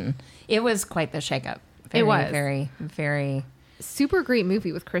sudden, it was quite the shakeup. It was. very, very, Super great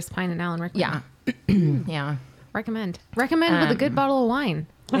movie with Chris Pine and Alan Rickman. yeah, yeah, Recommend with a good bottle of wine.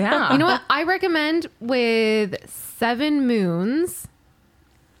 yeah. You know what? I recommend with 7 Moons.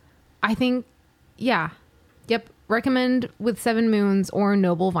 I think, yeah. Yep. Recommend with 7 Moons or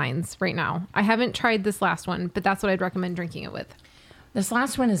Noble Vines right now. I haven't tried this last one, but that's what I'd recommend drinking it with. This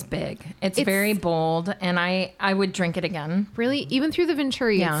last one is big. It's It's- very bold, and I would drink it again. Really, even through the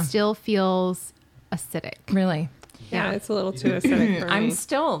Venturi, Yeah. it still feels acidic. Really. Yeah, it's a little too acidic for I'm me.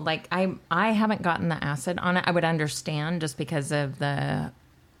 still like I haven't gotten the acid on it. I would understand just because of the,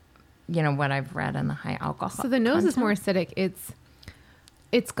 what I've read and the high alcohol. So the nose is content. more acidic.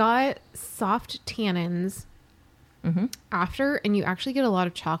 It's got soft tannins after, and you actually get a lot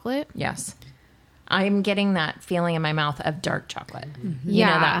of chocolate. Yes. I'm getting that feeling in my mouth of dark chocolate. You know,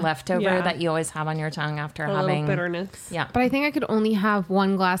 Yeah. that leftover Yeah. that you always have on your tongue after a having little bitterness. Yeah. But I think I could only have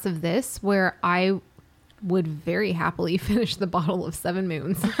 1 glass of this, where I would very happily finish the bottle of 7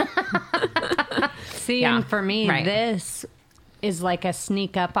 Moons. See, Yeah, and for me, right. this is like a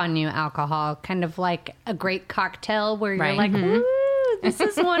sneak up on you alcohol, kind of like a great cocktail where you're Right. like, ooh, this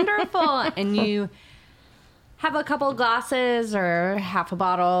is wonderful. And you have a couple glasses or half a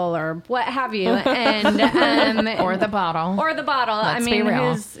bottle or what have you. And, Or the bottle. Or the bottle. Let's be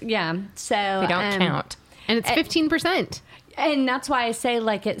real. Yeah. So we don't count. And it's 15%. And that's why I say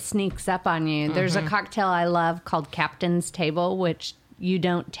like it sneaks up on you. There's a cocktail I love called Captain's Table, which you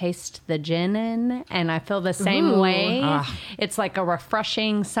don't taste the gin in. And I feel the same way. It's like a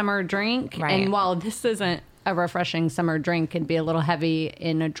refreshing summer drink. Right. And while this isn't a refreshing summer drink, it'd be a little heavy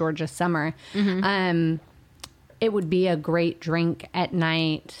in a Georgia summer. It would be a great drink at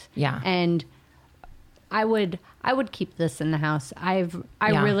night. Yeah. And I would keep this in the house. I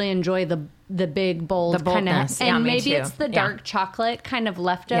Yeah. really enjoy the big bold The kind of, boldness. and Yeah, me maybe too. it's the Yeah. dark chocolate kind of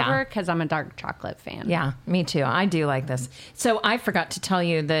leftover because I'm a dark chocolate fan. Yeah, me too. I do like this. So I forgot to tell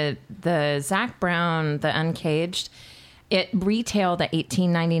you the Zach Brown, the Uncaged, it retailed at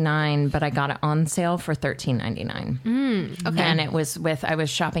 $18.99, but I got it on sale for $13.99. Okay. And it was I was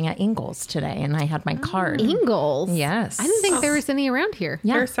shopping at Ingles today, and I had my card. Ingles. Yes. I didn't think there was any around here.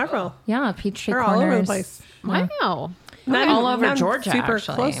 Yeah. There are several. Yeah, Peachtree They're Corners. all over the place. Wow. None, All over none Georgia, super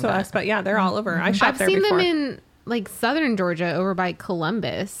actually, close to but- us, but yeah, they're all over. I shopped I've there seen before. them in like southern Georgia over by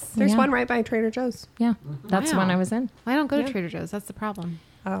Columbus. There's Yeah. one right by Trader Joe's. Yeah, that's Wow. when I was in. I don't go to Trader Joe's. That's the problem.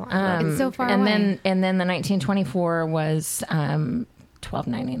 Oh, I love It's so far and away. then the 1924 was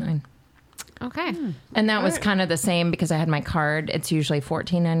 $12.99. Okay. And that was kind of the same because I had my card. It's usually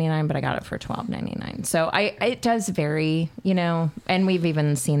 $14.99, but I got it for $12.99. So it does vary, and we've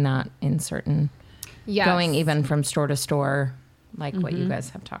even seen that in certain Yes. going even from store to store, like what you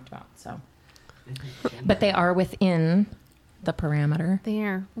guys have talked about. So, but they are within the parameter.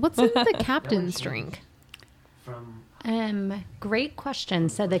 There. What's in the captain's drink? From Great question.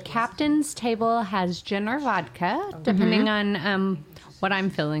 So the Captain's Table has gin or vodka, depending on what I'm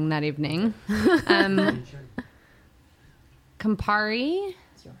feeling that evening. Campari,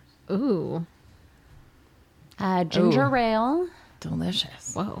 Ooh. ginger ale,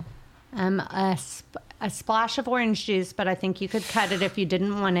 Delicious. Whoa. a splash of orange juice, but I think you could cut it if you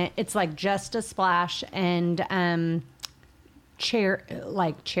didn't want it. It's like just a splash, and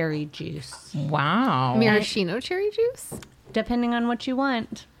cherry juice, Wow. Maraschino cherry juice? depending on what you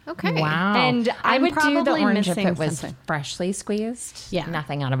want. Okay. Wow. And I I'm would do the probably orange if missing it was something. freshly squeezed. Yeah.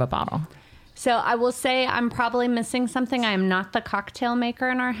 Nothing out of a bottle. So I will say I'm probably missing something. I am not the cocktail maker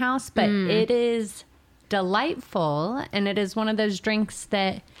in our house, but it is delightful, and it is one of those drinks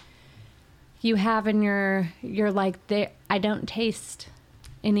that you have and you're like, I don't taste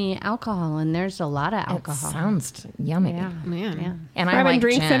any alcohol, and there's a lot of It alcohol. sounds yummy. Yeah. Man. Yeah. And We're I having like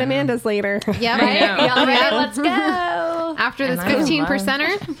drinks gin. at Amanda's later. Yeah. I know. Y'all ready? Let's go. After this And I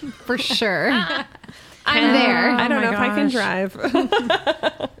 15%er, for sure. I'm there. I don't my know if I can gosh. drive.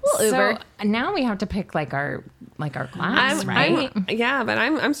 We'll Uber. So now we have to pick like our glass, right? Yeah, but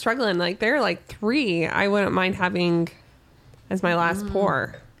I'm struggling. Like there are like 3 I wouldn't mind having as my last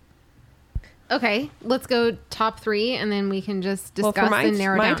pour. Okay. Let's go top 3, and then we can just Well, discuss for my and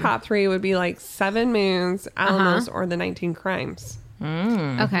narrow down. top 3 would be like 7 Moons, Alamos, or the 19 Crimes.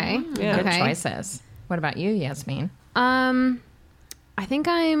 Okay. Yeah. Good Okay. choices. What about you, Yasmin? I think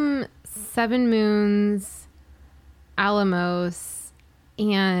I'm 7 Moons, Alamos,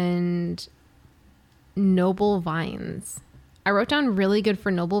 and Noble Vines. I wrote down really good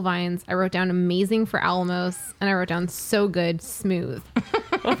for Noble Vines. I wrote down amazing for Alamos, and I wrote down so good, smooth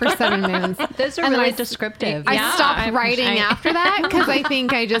for 7 Moons. Those are And then really I- descriptive. I Yeah, stopped writing after that because I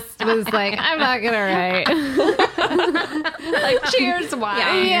think I just was like, I'm not gonna write. Like cheers wine.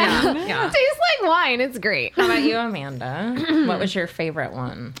 Yeah. Tastes like wine. It's great. How about you, Amanda? What was your favorite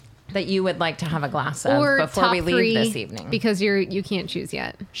one that you would like to have a glass of Or before top we leave 3 this evening? because you can't choose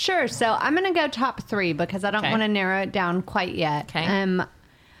yet. Sure. So I'm going to go top 3 because I don't Okay. want to narrow it down quite yet. Okay.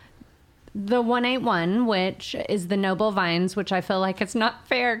 The 181, which is the Noble Vines, which I feel like it's not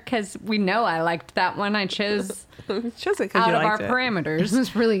fair because we know I liked that one. I chose It's just because out you of our liked it. parameters. This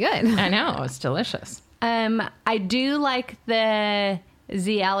is really good. I know it's delicious. I do like the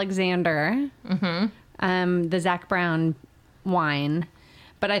Z Alexander, the Zach Brown wine,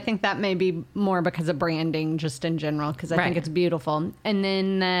 but I think that may be more because of branding just in general, because I Right. think it's beautiful. And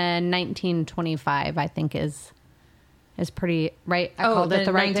then the 1925, I think is pretty, right? I called it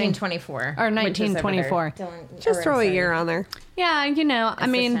the right thing. 1924 Or 1924. Just throw a year on there. Yeah, I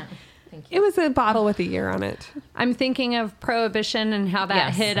mean, It was a bottle with a year on it. I'm thinking of Prohibition and how that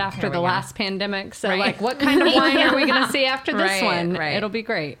Yes. hit after Here we the go. last pandemic. So, Right. like, what kind of wine are we going to see after this Right, one? right. It'll be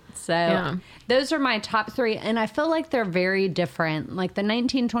great. So, Yeah. those are my top 3. And I feel like they're very different. Like, the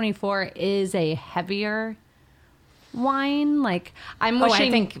 1924 is a heavier wine. Like I'm Oh, wishing.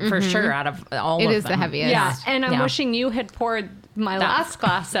 I think for sure out of all It of is the them. heaviest. Yeah, and I'm Yeah. wishing you had poured my last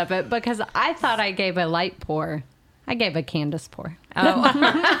glass of it because I thought I gave a light pour. I gave a Candace pour. Oh,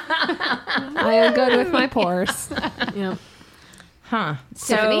 I am good with my pores. Yeah. huh.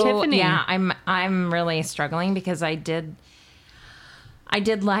 So Tiffany? yeah, I'm really struggling because I did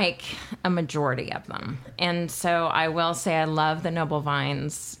like a majority of them. And so I will say I love the Noble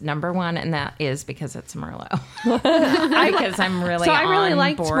Vines #1, and that is because it's Merlot. Because I'm really So I really on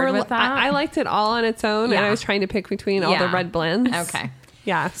liked board with that. I liked it all on its own, and Yeah. I was trying to pick between all the Yeah. red blends. Okay.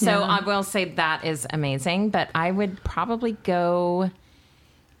 Yeah. So I will say that is amazing, but I would probably go.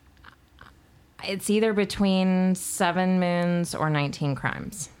 It's either between 7 Moons or 19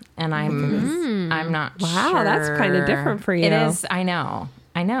 Crimes, and I'm not sure. Wow, that's kinda different for you. It is. I know,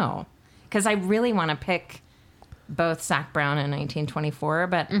 because I really want to pick both Sac Brown and 1924,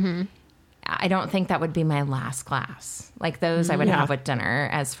 but I don't think that would be my last glass. Like those, I would Yeah. have with dinner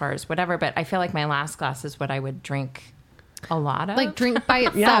as far as whatever. But I feel like my last glass is what I would drink a lot of. Like drink by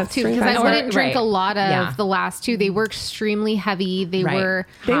itself Yes, too, drink because by I wouldn't itself. drink a Right. lot of Yeah. the last two. They were extremely heavy. They Right. were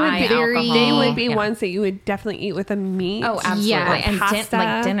They would High be very. alcohol. They would be Yeah. ones that you would definitely eat with a meat. Oh, absolutely. Yeah. And Pasta.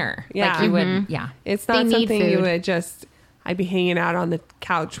 like dinner. Yeah. Like you would, yeah. It's They not need something you food. would just. I'd be hanging out on the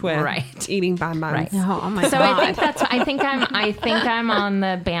couch with, Right. eating bonbons. Right. Oh my So god! I think I'm on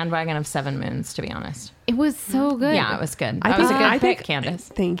the bandwagon of 7 Moons, to be honest. It was so good. Yeah, it was good. I That was a think- good I pick, think-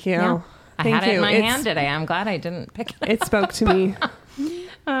 Candace. Thank you. Yeah. I Thank had it you. in my It's- hand today. I'm glad I didn't pick it. It spoke to me.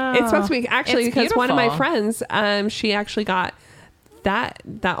 It spoke to me actually It's because one of my beautiful. friends, she actually got that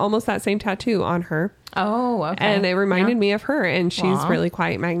almost that same tattoo on her, Oh, okay. and it reminded Yeah. me of her. And she's Aw. really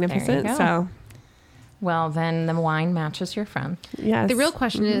quite magnificent. go. So Well, then the wine matches your friend. yes, The real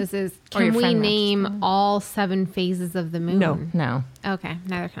question is Or can your we friend name all 7 phases of the moon? No. No. Okay,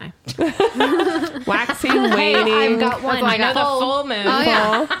 neither can I. waxing, waning. I've got one. I got full moon. Oh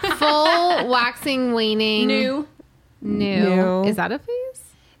yeah, full waxing, waning, New. New. Is that a phase?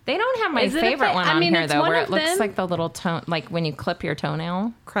 They don't have my Is it a favorite fa- one I on mean, here it's though, one where of it looks them. like the little tone, like when you clip your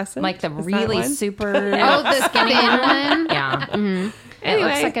toenail, Crescent, like the Is that really one? super. Oh, the skinny one. Yeah. It Anyway,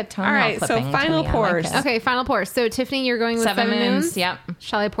 looks like a toenail all right, so clipping to final me. I like pours. it. Okay, final pour. So Tiffany, you're going with 7 moons. Yep.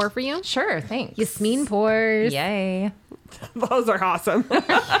 Shall I pour for you? Sure. Thanks. Yasmin pours. Yay. Those are awesome.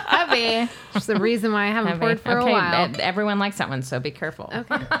 Heavy. That's the reason why I haven't poured for a while. Everyone likes that one, so be careful.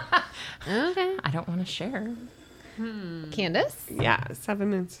 Okay. Okay. I don't want to share. Candace? yeah, 7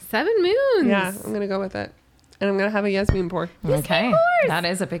 moons. 7 moons. Yeah, I'm gonna go with it, and I'm gonna have a Yasmin pour. Okay. That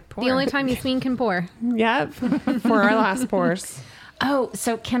is a big pour. The only time Yasmin can pour. Yep, for our last pours. Oh,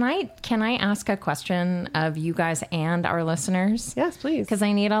 so can I ask a question of you guys and our listeners? Yes, please. Because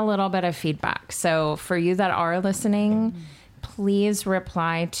I need a little bit of feedback. So for you that are listening, please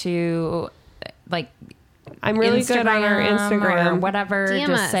reply to like I'm really good on our or Instagram. whatever. DM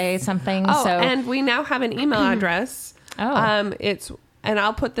just us. say something. Oh, so and we now have an email address. Oh. And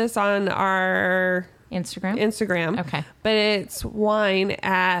I'll put this on our Instagram. Instagram. Okay. But it's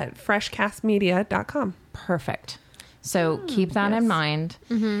wine@freshcastmedia.com. Perfect. So keep that in mind.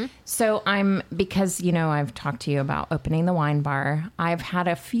 So because, I've talked to you about opening the wine bar. I've had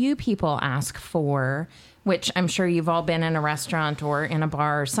a few people ask for, which I'm sure you've all been in a restaurant or in a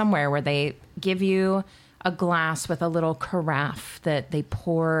bar or somewhere where they give you a glass with a little carafe that they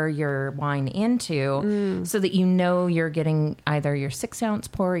pour your wine into so that you're getting either your 6-ounce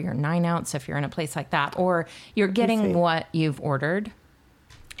pour, your 9-ounce if you're in a place like that, or you're getting what you've ordered.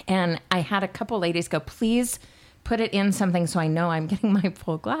 And I had a couple ladies go, please put it in something so I know I'm getting my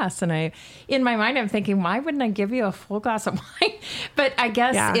full glass. And in my mind, I'm thinking, why wouldn't I give you a full glass of wine? But I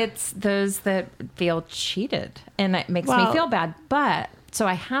guess it's those that feel cheated, and it makes me feel bad. But so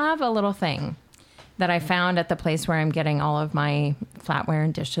I have a little thing that I found at the place where I'm getting all of my flatware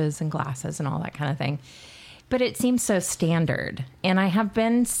and dishes and glasses and all that kind of thing. But it seems so standard. And I have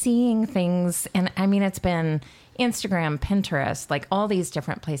been seeing things, and I mean, it's been Instagram, Pinterest, like all these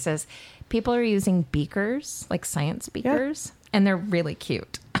different places. People are using beakers, like science beakers, and they're really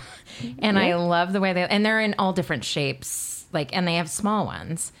cute. And I love the way and they're in all different shapes, and they have small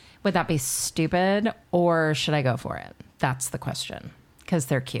ones. Would that be stupid, or should I go for it? That's the question, because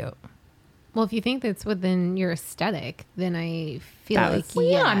they're cute. Well, if you think that's within your aesthetic, then I feel like Well,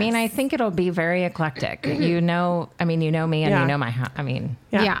 yes. yeah, I mean, I think it'll be very eclectic. you know me, and you know my,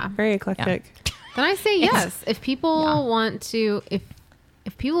 Yeah. Very eclectic. Then I say yes. If people want to, if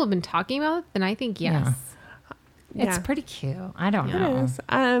people have been talking about it, then I think yes. it's pretty cute. I don't know. It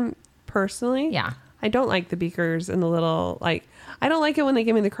is. Personally, Yeah. I don't like the beakers and the little, I don't like it when they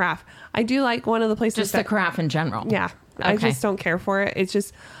give me the carafe. I do like one of the places Just the carafe in general. Yeah. I Okay. just don't care for it. It's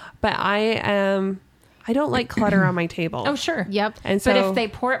just, but I am I don't like clutter on my table. Oh, sure. Yep. And But so, if they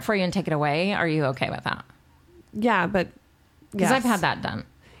pour it for you and take it away, are you okay with that? yeah, but Because I've had that done.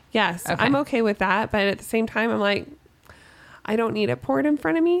 Yes, Okay. I'm okay with that. But at the same time, I'm like, I don't need it poured in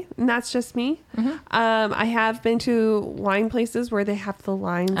front of me. And that's just me. I have been to wine places where they have the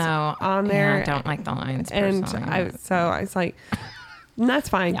lines on there. Yeah, I don't like the lines. And personally. I was like, and that's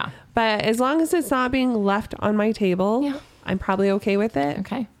fine. Yeah. But as long as it's not being left on my table, Yeah. I'm probably okay with it.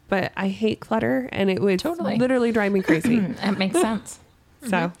 Okay. But I hate clutter, and it would Totally. literally drive me crazy. That makes sense.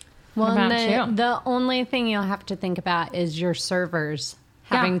 So, Well, What and about you? the only thing you'll have to think about is your servers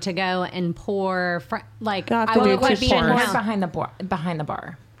having Yeah. to go and pour. Like, They'll have I to do would two It would be pours. more now. behind the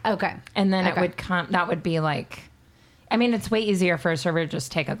bar. Okay. And then it Okay. would come, that would be like, I mean, it's way easier for a server to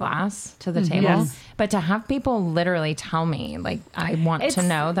just take a glass to the table. Yes. But to have people literally tell me, like, I want to It's-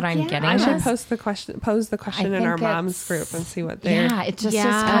 know that I'm yeah. getting I should this. pose the question in think our mom's it's- group and see what they're. Yeah, it just is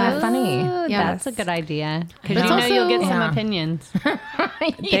Yeah. kind of funny. Oh, Yes. that's a good idea. Because But you know it's you'll get also- some Yeah. opinions.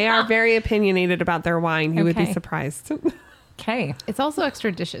 They are very opinionated about their wine. You would be Okay. surprised. Okay. It's also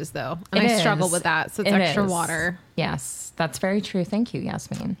extra dishes though. And It I struggle is. with that. So it's It extra is. water. Yes, that's very true. Thank you,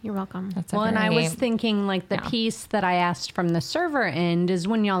 Yasmin. You're welcome. That's a Well, and I very- was thinking, like, the Yeah. piece that I asked from the server end is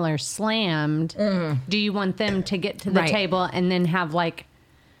when y'all are slammed, do you want them to get to the Right. table and then have, like,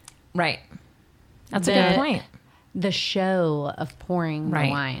 Right. That's a The- good point. the show of pouring Right.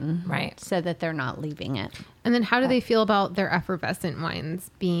 the wine? Right. So that they're not leaving it. And then how do they feel about their effervescent wines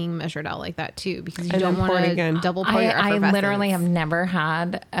being measured out like that too? Because you And don't then poured want again. to double pour your I effervescence. literally have never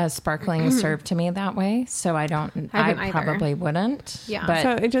had a sparkling served to me that way, so I don't. I haven't either. probably wouldn't. Yeah. but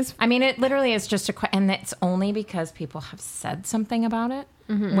So it just I mean, it literally is just and it's only because people have said something about it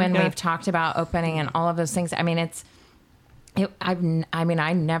when Yeah. we've talked about opening and all of those things. I mean,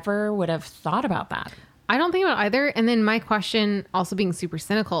 I never would have thought about that. I don't think about it either. And then my question, also being super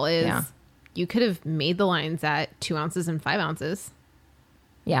cynical, is Yeah. you could have made the lines at 2 ounces and 5 ounces.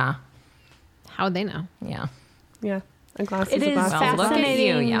 Yeah, How would they know? yeah. yeah, a glass It is a is glass. Well, look at you,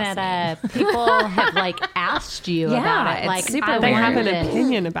 fascinating Yasmin. that people have, like, asked you Yeah, about it. it's Like, super I They have wanted an it.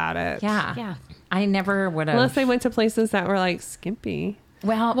 opinion about it. Yeah. Yeah. I never would have. Unless they went to places that were like skimpy.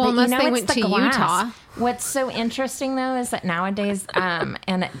 Well, Well, but unless you know, they it's went the to glass. Utah. What's so interesting though is that nowadays,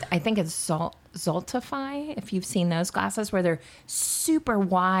 and I think it's Zoltify, if you've seen those glasses where they're super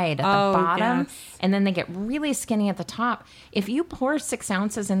wide at Oh, the bottom yes. and then they get really skinny at the top. If you pour 6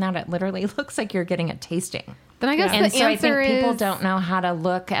 ounces in that, it literally looks like you're getting a tasting. Then I guess And the so I answer think people is don't know how to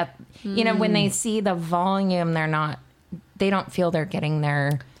look at, you know, when they see the volume, they don't feel they're getting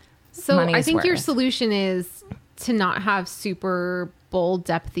their So I money's think your worth. solution is to not have super bold,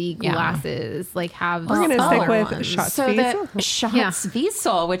 depthy Yeah. glasses. Like have We're gonna stick smaller with ones. Schatz So Wiesel. the Schatz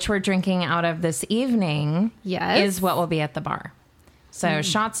Wiesel, which we're drinking out of this evening, Yes. is what will be at the bar. So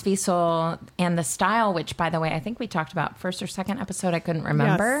Schatz Wiesel and the style, which by the way, I think we talked about first or second episode, I couldn't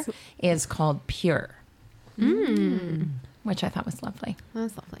remember, Yes. is called Pure, which I thought was lovely.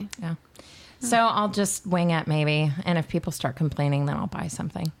 That's lovely. Yeah. So I'll just wing it maybe, and if people start complaining, then I'll buy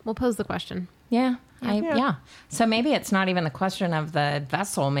something. We'll pose the question. Yeah. Yeah. Yeah. So maybe it's not even the question of the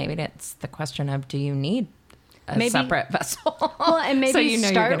vessel. Maybe it's the question of, do you need a Maybe- separate vessel? Well, and maybe So you you know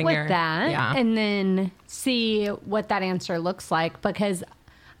you're start getting with your- that yeah. and then see what that answer looks like, because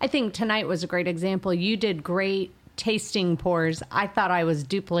I think tonight was a great example. You did great tasting pours. I thought I was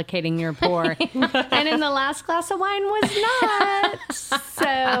duplicating your pour. And in the last glass of wine was not.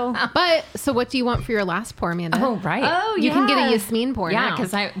 So, So what do you want for your last pour, Amanda? Oh, right. oh, You can get a yeah. Yasmin pour Yeah, now.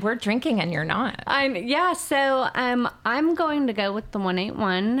 because we're drinking and you're not. So I'm going to go with the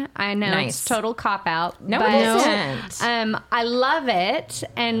 181. I know Nice. it's total cop out. No, but, it isn't. I love it,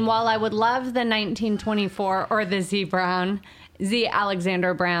 and while I would love the 1924 or the Z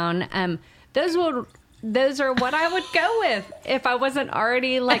Alexander Brown, those are what I would go with if I wasn't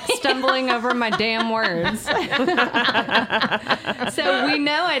already like stumbling over my damn words. So we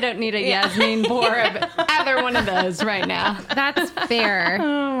know I don't need a Yasmin pour of either one of those right now. That's fair.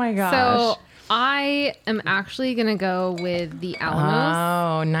 Oh my gosh. So I am actually going to go with the Alamos.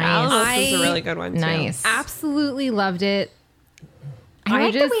 Oh, nice. Alamos is I- a really good one too. Nice. Absolutely loved it. I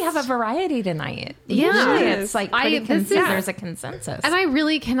like that we just- have a variety tonight. Yeah. Usually Yes. it's like I- pretty this is- there's a consensus. And I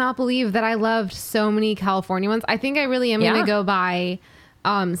really cannot believe that I loved so many California ones. I think I really am Yeah. going to go buy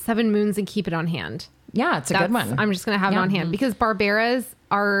 7 Moons and keep it on hand. yeah, it's a good one. I'm just going to have it Yeah. on hand because Barberas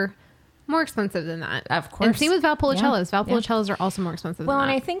are more expensive than that. Of course. And same with Valpolichellos. Yeah. Valpolichellos are also more expensive Well, than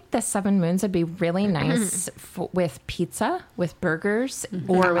and that. I think the 7 Moons would be really nice with pizza, with burgers,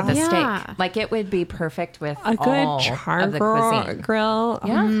 or with a Yeah. steak. Like it would be perfect with A good all char of the grill. cuisine. grill. Oh,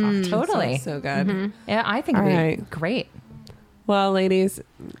 Yeah, totally. so good. Yeah, I think it'd All be right. great. Well, ladies,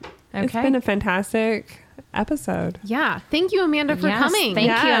 It's Okay. been a fantastic episode. Yeah. Thank you, Amanda, for Yes, coming. Thank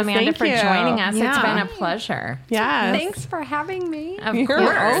you, Yes, Amanda, thank for you. joining us. It's Yeah. been a pleasure. Yes. Thanks for having me. Of You're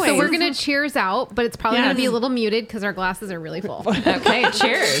course. always- So we're going to cheers out, but it's probably going Yes. to be a little muted because our glasses are really full. Okay,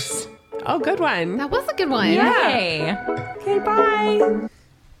 cheers. Oh, good one. That was a good one. Yay. Okay, bye.